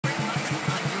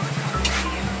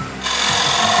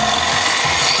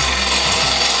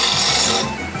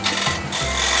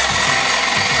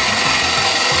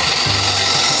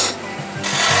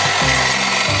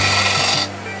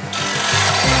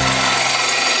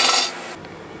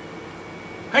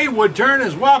Hey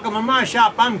Woodturners, welcome to my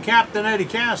shop. I'm Captain Eddie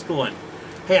Castellan.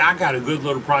 Hey, I got a good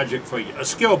little project for you, a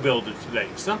skill builder today.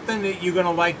 Something that you're going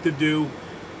to like to do.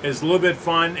 Is a little bit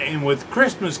fun, and with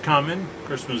Christmas coming,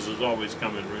 Christmas is always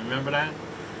coming, remember that?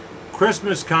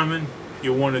 Christmas coming,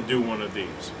 you want to do one of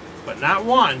these. But not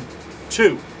one,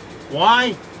 two.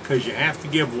 Why? Because you have to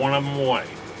give one of them away.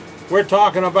 We're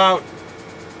talking about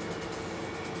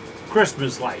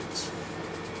Christmas lights.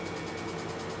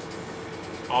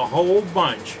 A whole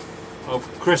bunch of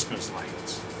Christmas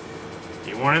lights.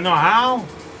 You want to know how?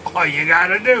 All you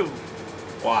gotta do,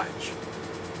 watch.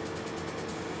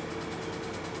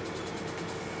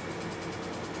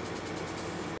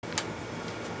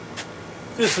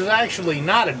 This is actually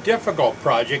not a difficult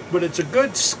project, but it's a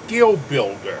good skill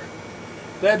builder.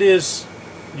 That is,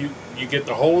 you get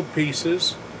to hold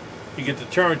pieces, you get to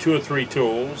turn 2 or 3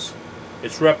 tools.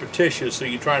 It's repetitious, so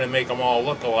you try to make them all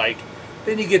look alike.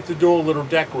 Then you get to do a little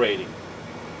decorating.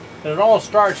 And it all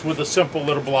starts with a simple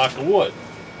little block of wood.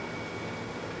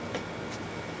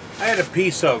 I had a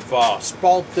piece of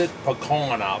spalted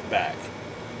pecan out back,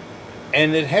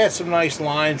 and it had some nice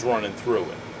lines running through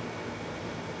it.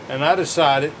 And I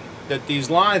decided that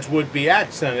these lines would be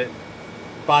accented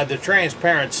by the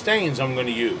transparent stains I'm going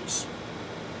to use.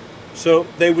 So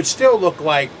they would still look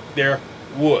like they're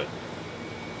wood.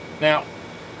 Now,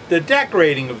 the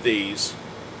decorating of these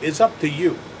is up to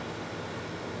you.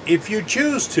 If you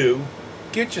choose to,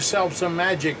 get yourself some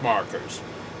magic markers.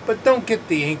 But don't get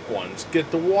the ink ones, get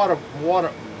the water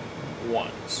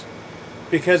ones.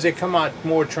 Because they come out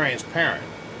more transparent.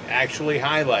 Actually,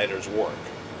 highlighters work.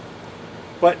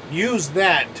 But use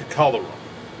that to color them.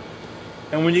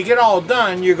 And when you get all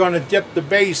done, you're going to dip the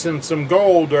base in some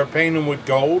gold or paint them with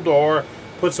gold or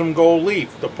put some gold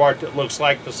leaf, the part that looks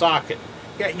like the socket.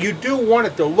 Yeah, you do want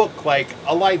it to look like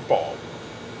a light bulb.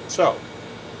 So,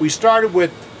 we started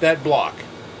with that block.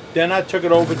 Then I took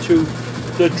it over to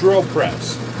the drill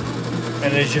press.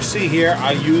 And as you see here,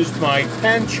 I used my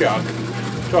pen chuck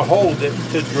to hold it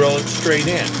to drill it straight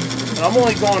in. And I'm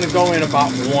only going to go in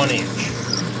about 1 inch.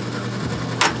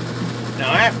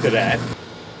 Now after that,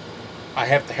 I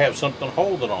have to have something to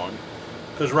hold it on,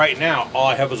 because right now all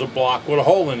I have is a block with a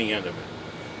hole in the end of it.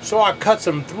 So I cut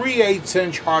some 3/8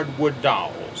 inch hardwood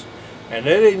dowels, and I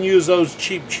didn't use those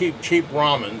cheap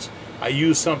ramens. I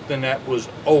used something that was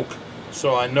oak,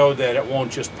 so I know that it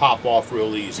won't just pop off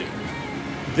real easy.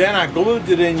 Then I glued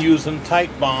it in using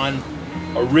Titebond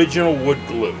original wood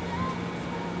glue.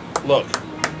 Look,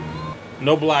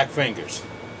 no black fingers,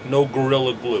 no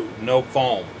Gorilla Glue, no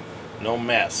foam. No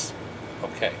mess.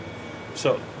 Okay.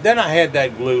 So then I had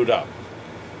that glued up.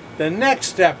 The next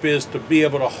step is to be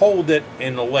able to hold it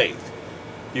in the lathe.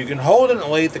 You can hold it in the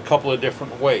lathe a couple of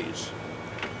different ways.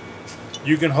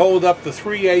 You can hold up the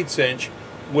 3/8 inch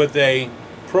with a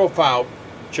profile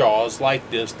jaws like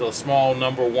this, the small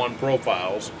number 1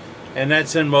 profiles, and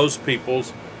that's in most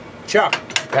people's chuck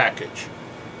package.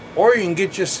 Or you can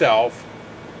get yourself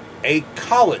a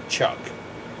collet chuck.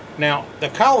 Now, the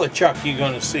collet chuck you're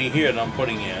going to see here that I'm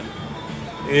putting in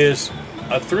is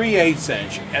a 3/8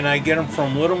 inch, and I get them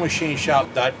from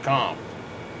littlemachineshop.com.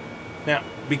 Now,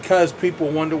 because people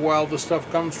wonder where all this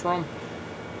stuff comes from,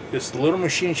 it's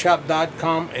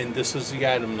littlemachineshop.com, and this is the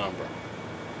item number.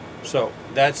 So,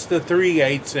 that's the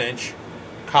 3/8 inch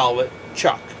collet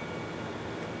chuck.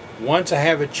 Once I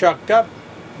have it chucked up,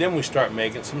 then we start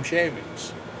making some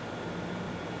shavings.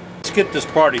 Let's get this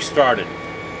party started.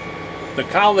 The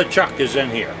collet chuck is in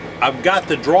here. I've got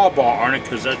the drawbar on it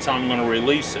because that's how I'm going to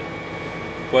release it.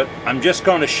 But I'm just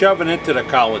going to shove it into the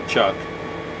collet chuck.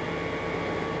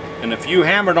 And if you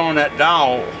hammered on that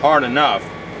dowel hard enough,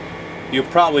 you'll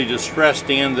probably just stress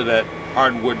the end of that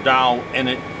hardwood dowel, and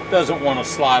it doesn't want to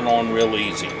slide on real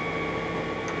easy.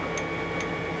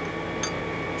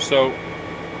 So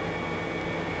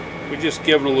we just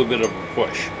give it a little bit of a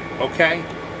push. Okay?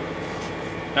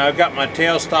 Now I've got my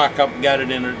tailstock up and got it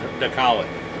in the collet.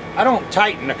 I don't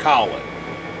tighten the collet.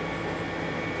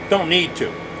 Don't need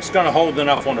to. It's going to hold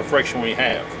enough on the friction we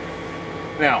have.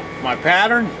 Now, my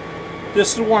pattern,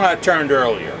 this is the one I turned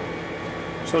earlier.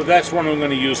 So that's what I'm going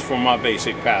to use for my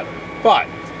basic pattern. But,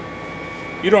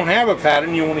 you don't have a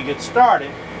pattern, you want to get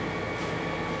started,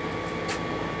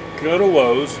 go to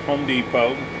Lowe's, Home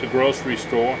Depot, the grocery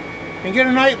store, and get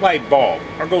a nightlight bulb,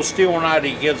 or go steal one out of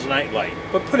your kid's nightlight.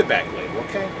 But put it back later,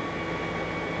 okay?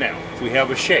 Now, we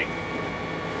have a shape.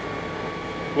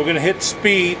 We're going to hit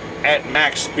speed at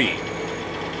max speed.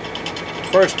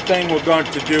 First thing we're going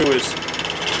to do is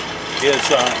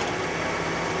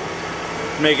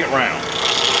make it round.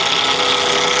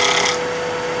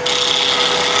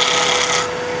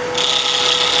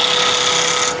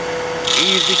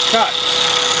 easy cuts.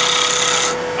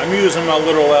 I'm using my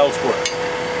little Ellsworth.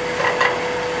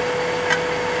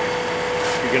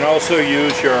 You can also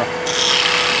use your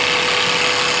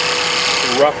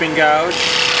roughing gouge.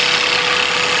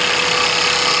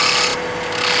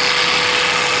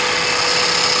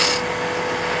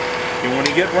 You want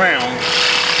to get round.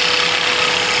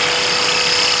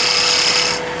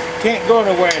 Can't go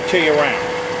nowhere until you're round.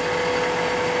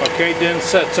 Okay, then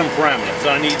set some parameters.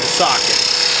 I need the socket.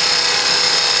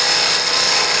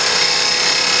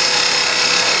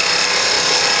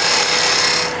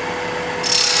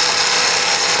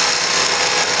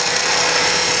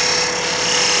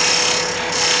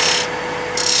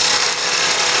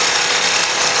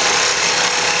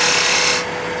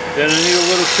 Then I need a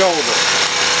little shoulder.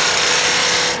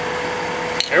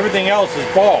 Everything else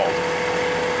is bald.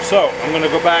 So I'm going to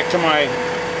go back to my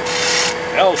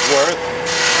Ellsworth.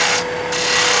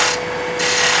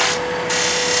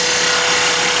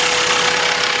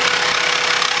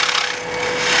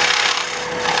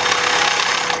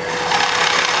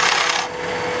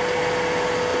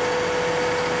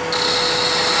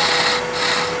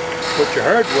 What you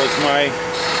heard was my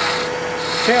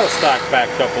tailstock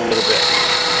backed up a little bit.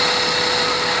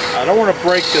 I don't want to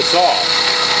break this off.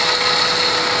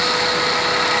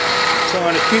 So I'm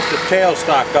going to keep the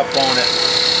tailstock up on it.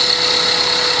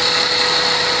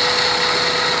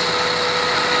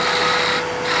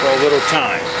 For a little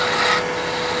time.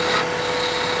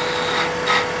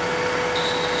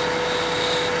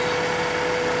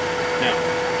 Now,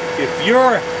 if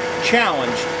you're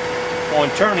challenged on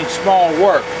turning small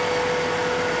work,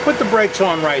 put the brakes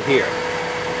on right here.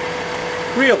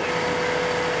 Really.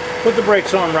 Put the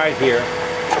brakes on right here.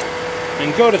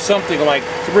 And go to something like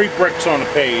 3 bricks on a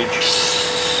page.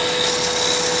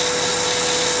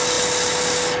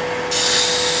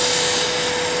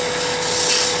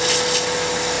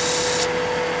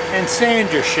 And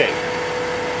sand your shape.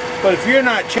 But if you're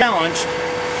not challenged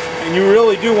and you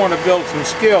really do want to build some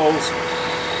skills,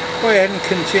 go ahead and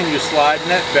continue sliding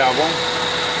that bevel.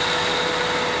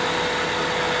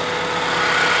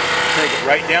 Take it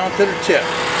right down to the tip.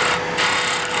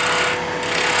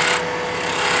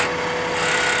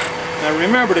 Now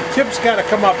remember, the tip's got to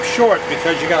come up short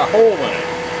because you got a hole in it.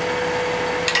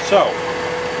 So,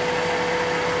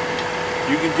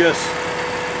 you can just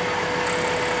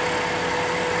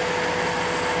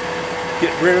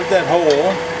get rid of that hole.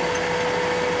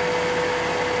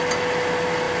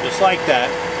 Just like that.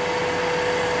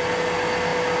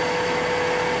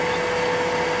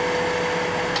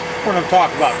 When I'm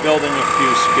talking about building a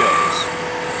few skills.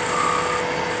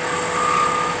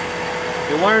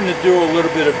 You learn to do a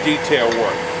little bit of detail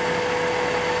work.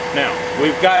 Now,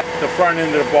 we've got the front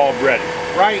end of the bulb ready,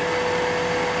 right?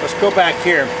 Let's go back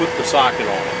here and put the socket on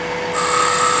it.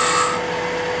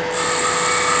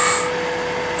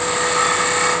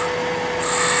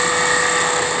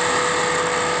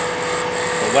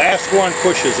 The last one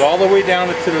pushes all the way down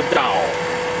into the dowel.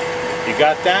 You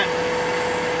got that?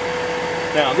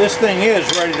 Now, this thing is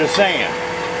ready to sand.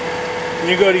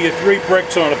 You go to your 3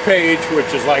 bricks on a page,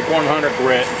 which is like 100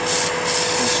 grit,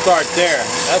 and start there.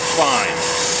 That's fine.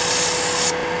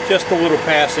 Just a little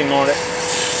passing on it.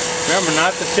 Remember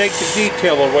not to take the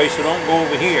detail away, so don't go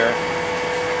over here.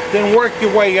 Then work your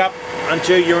way up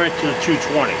until you're into the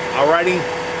 220. Alrighty?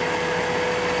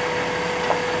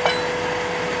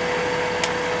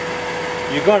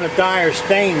 You're going to dye or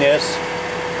stain this,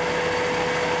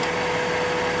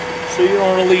 so you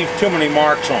don't want to leave too many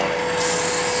marks on it.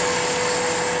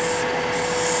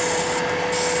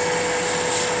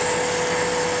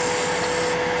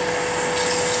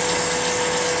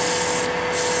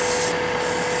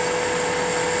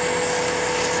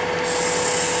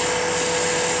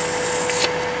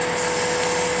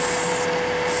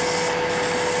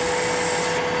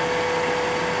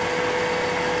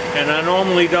 And I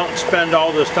normally don't spend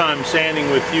all this time sanding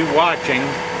with you watching.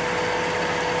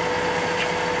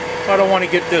 I don't want to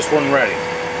get this one ready.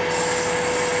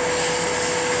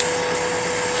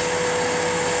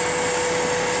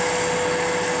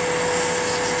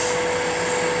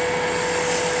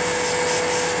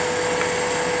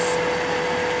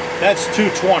 That's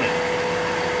 220.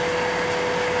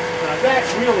 Now that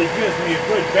really gives me a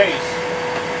good base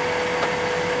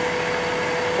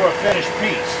for a finished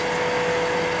piece.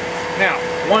 Now,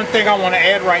 one thing I want to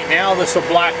add right now, this is a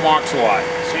black Moxolite,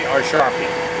 see, our Sharpie.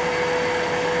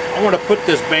 I want to put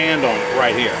this band on it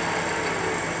right here.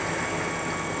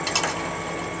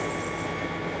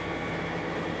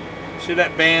 See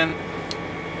that band?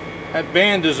 That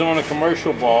band is on the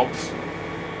commercial bulbs.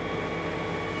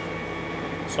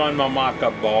 It's on my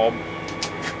mock-up bulb.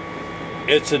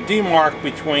 It's a demarc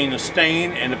between the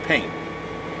stain and the paint.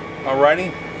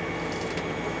 Alrighty?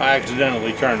 I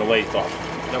accidentally turned the lathe off.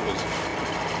 That was.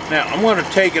 Now I'm going to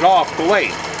take it off the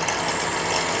lathe.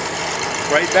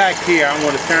 Right back here, I'm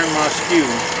going to turn my skew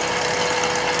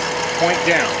point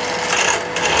down.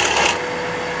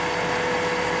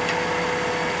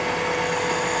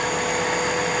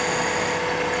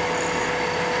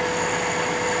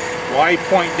 Why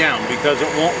point down? Because it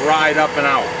won't ride up and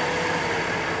out.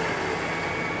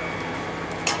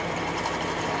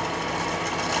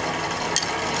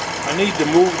 I need to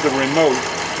move the remote.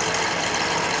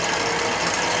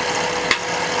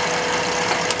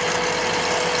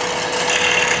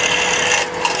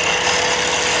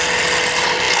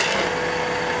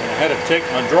 And I had to take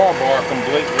my drawbar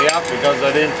completely out because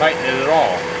I didn't tighten it at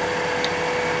all.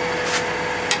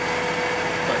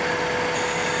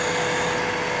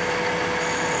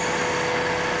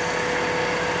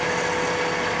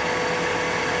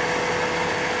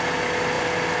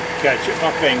 Catch it with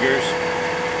my fingers.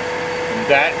 And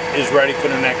that is ready for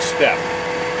the next step.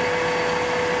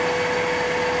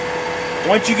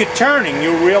 Once you get turning,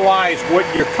 you'll realize what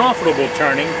you're comfortable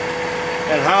turning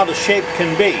and how the shape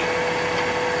can be.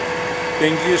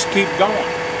 Then you just keep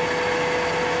going.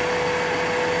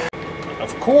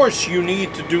 Of course, you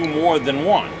need to do more than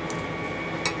one.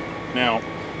 Now,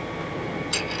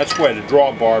 that's why the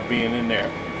drawbar being in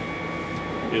there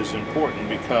is important,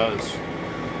 because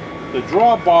the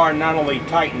drawbar not only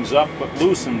tightens up but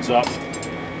loosens up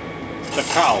the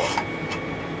collar.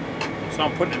 So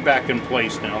I'm putting it back in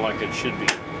place now like it should be.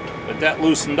 But that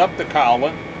loosened up the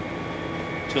collar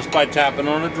just by tapping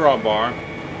on the drawbar.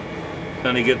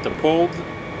 Then I get to pull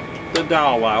the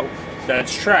dowel out.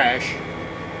 That's trash.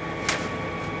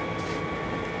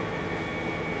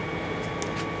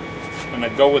 And I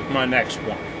go with my next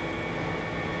one.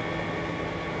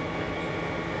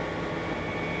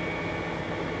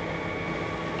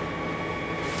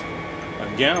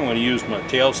 Again, I'm going to use my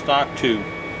tailstock to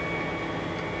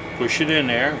push it in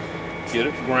there, get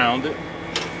it grounded.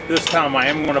 This time I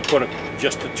am going to put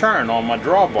just a turn on my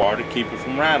drawbar to keep it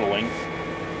from rattling.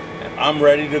 And I'm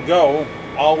ready to go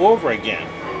all over again.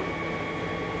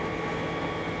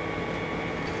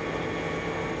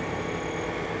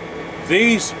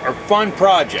 These are fun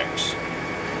projects.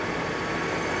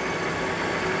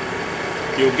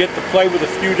 You'll get to play with a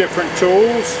few different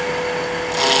tools.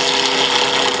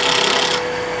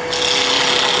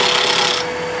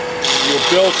 You'll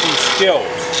build some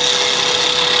skills.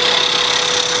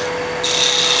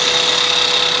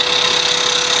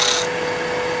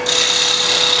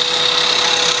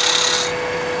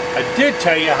 I did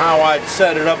tell you how I'd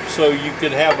set it up so you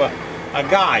could have a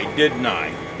guide, didn't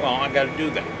I? Well, I got to do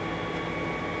that.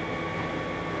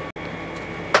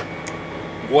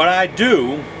 What I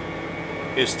do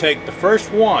is take the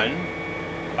first one,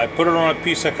 I put it on a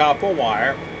piece of copper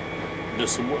wire.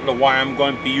 This is the wire I'm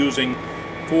going to be using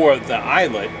for the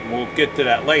eyelet. We'll get to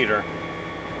that later.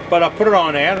 But I put it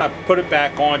on there and I put it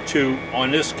back onto,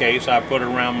 on this case, I put it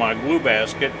around my glue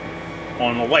basket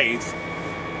on the lathe.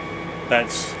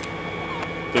 That's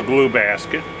the glue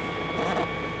basket.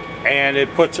 And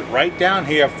it puts it right down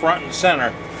here front and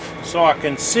center so I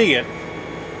can see it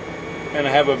and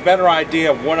I have a better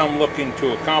idea of what I'm looking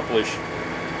to accomplish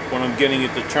when I'm getting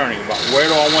it to turning. About where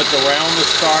do I want the round to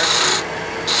start?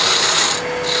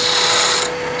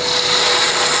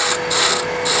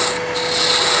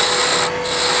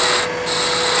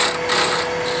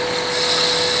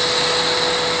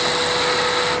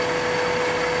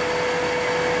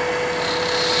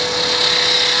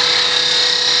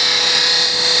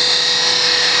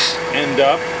 End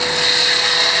up.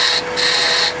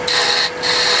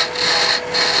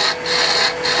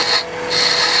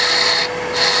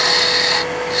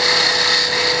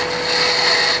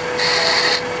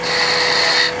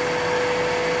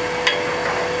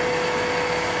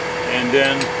 And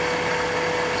then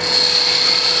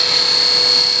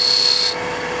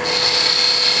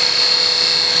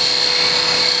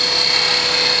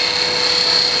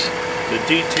the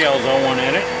details I want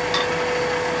in it.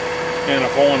 And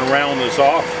if I want to round this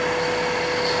off,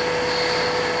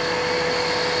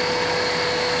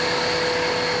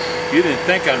 you didn't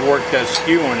think I'd work that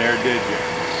skew in there, did you?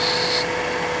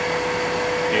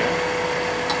 Yeah.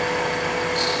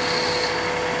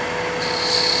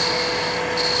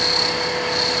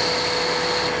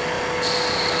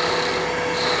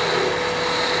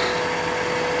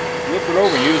 Flip it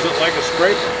over, use it like a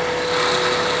scraper.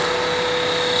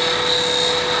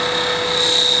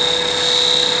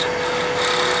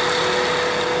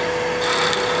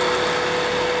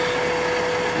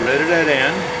 Rid at that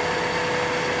end.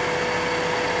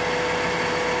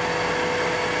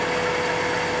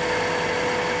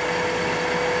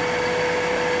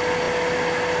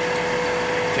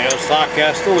 sock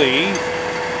has to leave.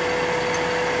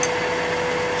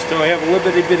 Still have a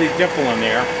little bitty dimple in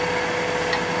there.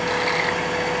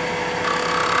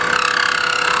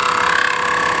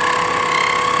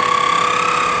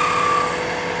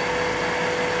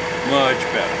 Much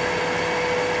better.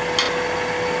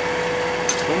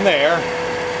 From there,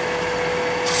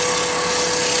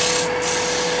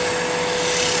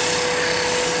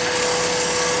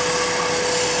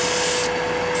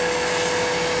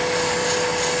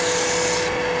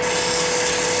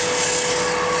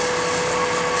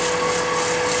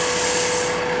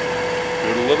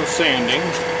 do a little sanding.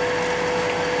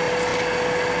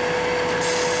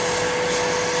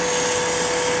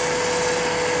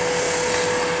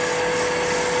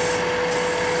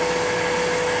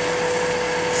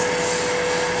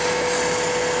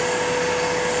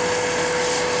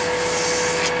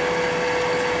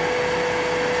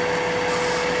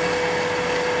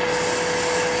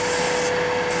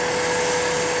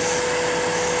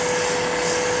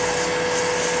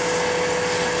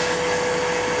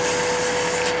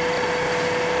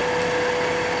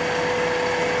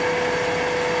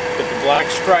 Black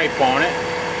stripe on it.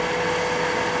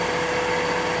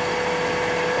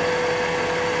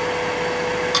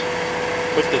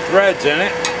 Put the threads in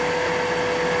it.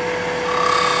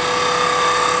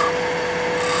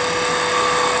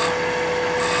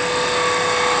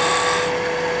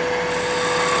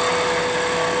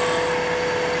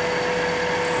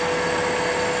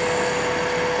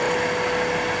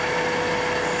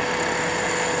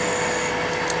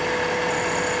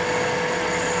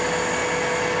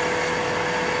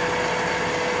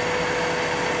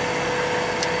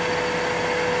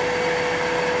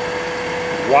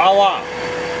 Voila!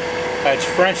 That's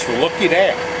French for looky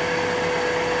there.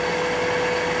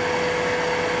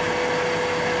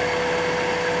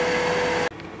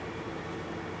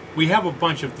 We have a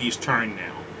bunch of these turned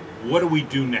now. What do we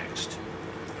do next?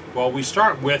 Well, we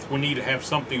start with, we need to have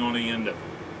something on the end of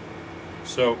it.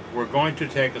 So we're going to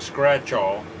take a scratch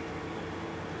awl.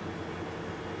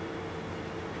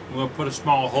 We're going to put a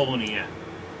small hole in the end.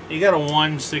 You got a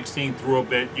 1/16 drill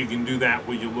bit, you can do that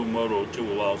with your Lumotto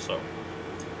tool also.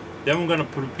 Then we're going to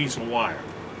put a piece of wire.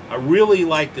 I really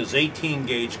like this 18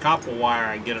 gauge copper wire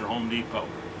I get at Home Depot.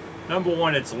 Number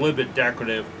one, it's a little bit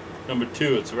decorative. Number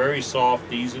two, it's very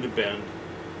soft, easy to bend.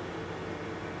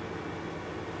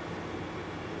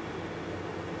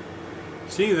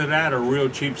 It's either that or real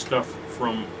cheap stuff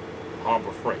from Harbor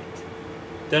Freight.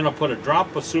 Then I'll put a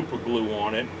drop of super glue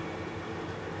on it.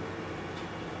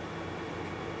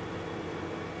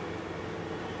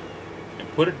 And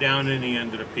put it down in the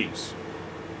end of the piece.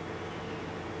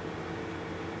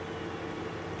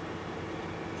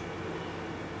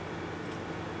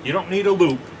 You don't need a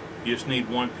loop, you just need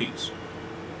one piece.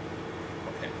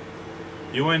 Okay.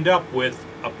 You end up with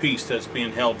a piece that's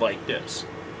being held like this.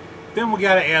 Then we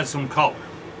got to add some color.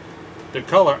 The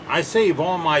color, I save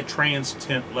all my trans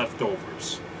tint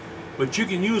leftovers. But you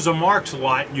can use a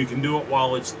Marks-Lot and you can do it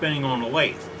while it's spinning on the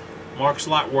lathe.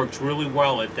 Marks-Lot works really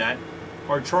well at that.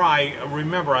 Or try,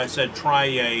 remember I said try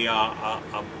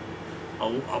a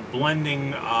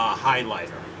blending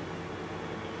highlighter.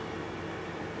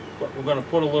 But we're going to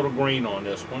put a little green on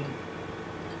this one.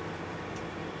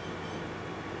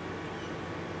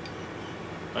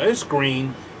 Now this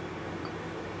green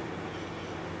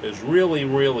is really,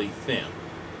 really thin.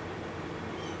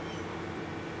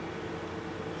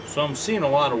 So I'm seeing a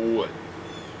lot of wood,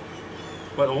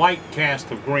 but a light cast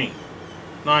of green.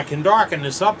 Now I can darken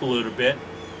this up a little bit.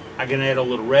 I can add a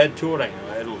little red to it, I can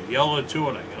add a little yellow to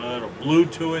it, I can add a little blue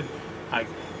to it.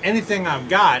 Anything I've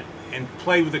got, and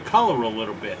play with the color a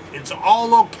little bit. It's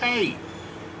all okay.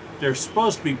 They're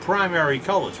supposed to be primary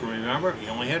colors, remember? You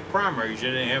only had primaries, you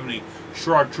didn't have any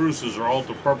chartreuses or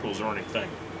ultra purples or anything.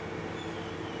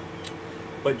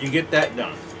 But you get that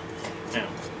done. Now,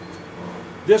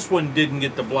 this one didn't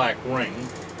get the black ring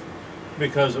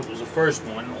because it was the first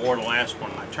one or the last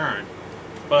one I turned.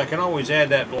 But I can always add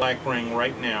that black ring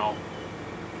right now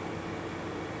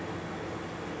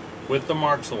with the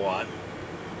Marks-Lot.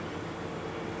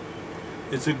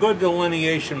 It's a good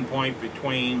delineation point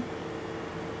between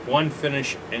one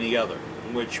finish and the other,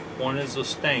 in which one is a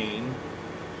stain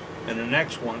and the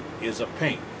next one is a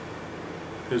paint.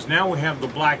 Because now we have the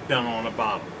black done on the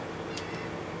bottom.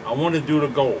 I want to do the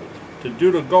gold. To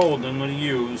do the gold, I'm going to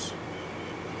use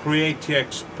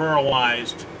Createx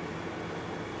Pearlized.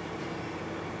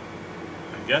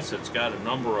 I guess it's got a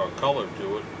number or a color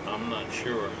to it. I'm not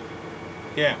sure.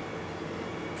 Yeah,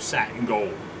 satin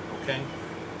gold. Okay,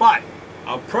 but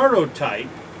a prototype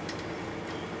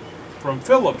from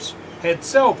Philips had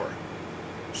silver.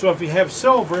 So if you have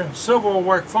silver, silver will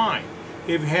work fine.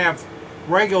 If you have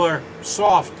regular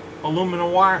soft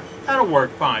aluminum wire, that'll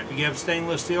work fine. If you have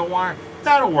stainless steel wire,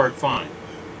 that'll work fine.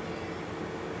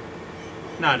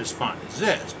 Not as fine as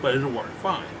this, but it'll work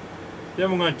fine.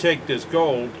 Then we're going to take this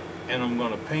gold and I'm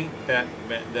going to paint that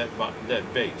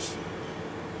base.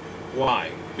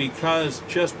 Why? Because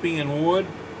just being wood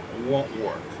won't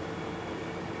work.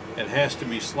 It has to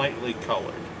be slightly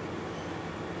colored.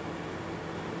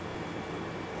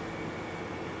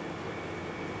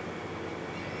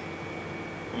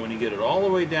 And when you get it all the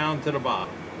way down to the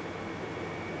bottom.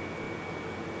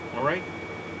 Alright?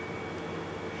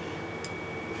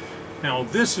 Now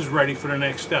this is ready for the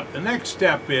next step. The next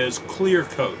step is clear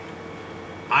coat.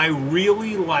 I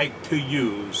really like to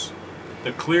use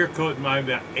the clear coat in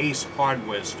my Ace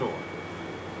Hardware store.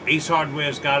 Ace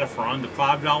Hardware's got it for under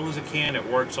 $5 a can.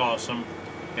 It works awesome,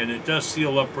 and it does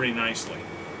seal up pretty nicely.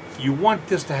 You want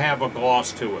this to have a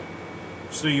gloss to it.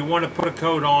 So you want to put a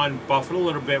coat on, buff it a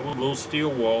little bit with a little steel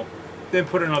wool, then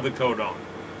put another coat on.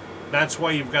 That's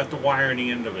why you've got the wire on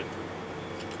the end of it.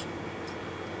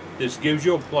 This gives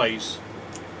you a place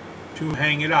to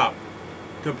hang it up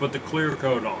to put the clear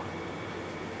coat on.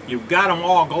 You've got them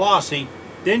all glossy,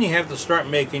 then you have to start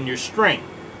making your string.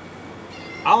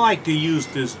 I like to use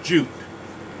this jute.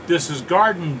 This is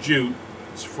garden jute.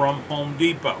 It's from Home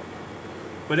Depot.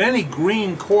 But any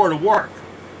green core to work.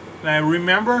 Now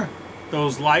remember,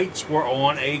 those lights were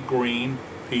on a green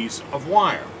piece of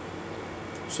wire.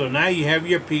 So now you have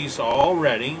your piece all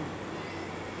ready.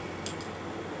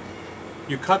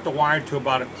 You cut the wire to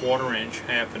about 1/4 inch,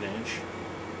 1/2 inch.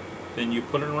 Then you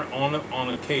put it on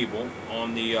a cable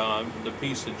on the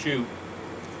piece of jute,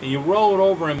 and you roll it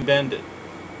over and bend it.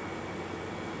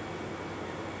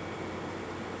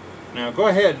 Now go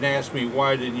ahead and ask me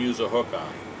why I didn't use a hook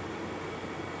eye.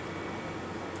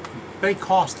 They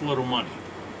cost a little money.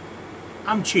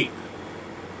 I'm cheap.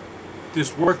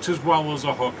 This works as well as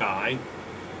a hook eye.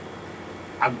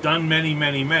 I've done many,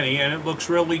 and it looks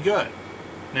really good.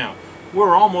 Now,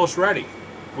 we're almost ready.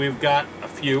 We've got a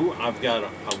few. I've got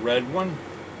a red one,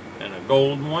 and a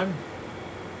gold one,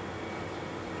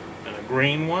 and a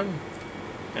green one,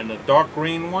 and a dark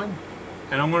green one,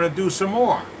 and I'm going to do some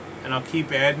more, and I'll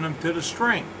keep adding them to the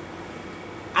string.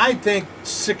 I think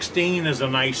 16 is a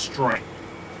nice string.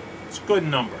 It's a good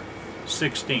number,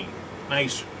 16.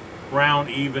 Nice, round,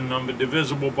 even number,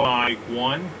 divisible by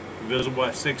 1, divisible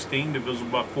by 16,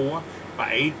 divisible by 4,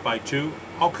 by 8, by 2,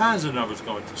 all kinds of numbers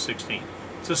going to 16.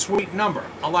 It's a sweet number.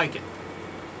 I like it.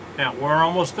 Now, we're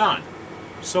almost done.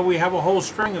 So we have a whole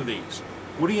string of these.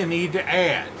 What do you need to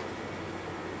add?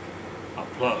 A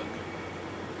plug.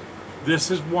 This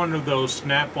is one of those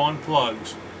snap-on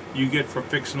plugs you get for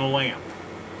fixing a lamp.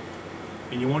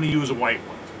 And you want to use a white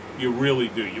one. You really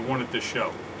do. You want it to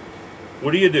show.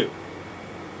 What do?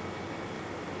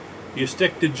 You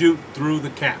stick the jute through the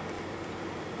cap.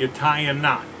 You tie a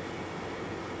knot.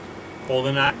 Pull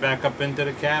the knot back up into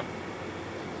the cap.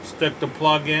 Stick the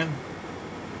plug in.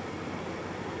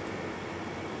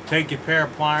 Take your pair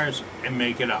of pliers and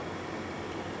make it up.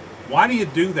 Why do you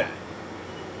do that?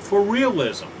 For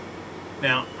realism.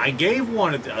 Now, I gave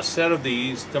a set of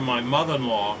these to my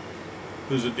mother-in-law,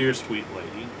 who's a dear sweet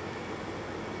lady.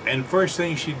 And first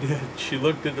thing she did, she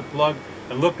looked at the plug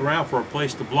and looked around for a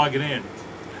place to plug it in.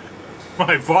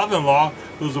 My father-in-law,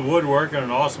 who's a woodworker and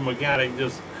an awesome mechanic,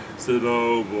 just said,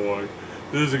 "Oh boy,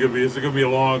 this is gonna be a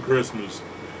long Christmas."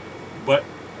 But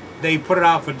they put it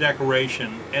out for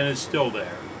decoration, and it's still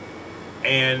there.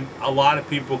 And a lot of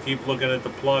people keep looking at the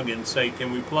plug and say,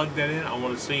 "Can we plug that in? I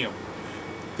want to see them."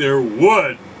 They're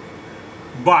wood,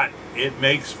 but it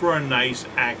makes for a nice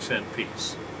accent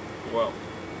piece. Well,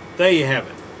 there you have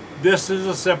it. This is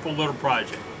a simple little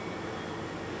project.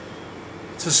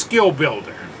 It's a skill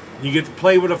builder. You get to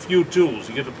play with a few tools.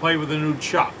 You get to play with a new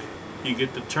chuck. You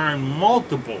get to turn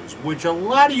multiples, which a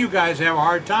lot of you guys have a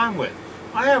hard time with.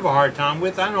 I have a hard time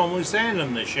with. I normally sand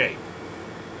them this shape.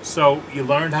 So you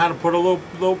learned how to put a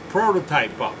little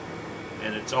prototype up.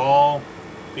 And it's all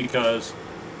because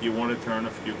you want to turn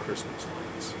a few Christmas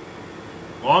lights.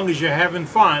 As long as you're having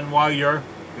fun while you're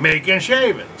making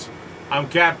shavings. I'm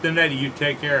Captain Eddie. You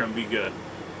take care and be good.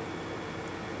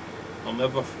 I'll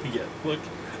never forget.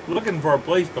 Looking for a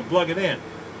place to plug it in.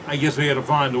 I guess we had to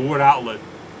find a wood outlet.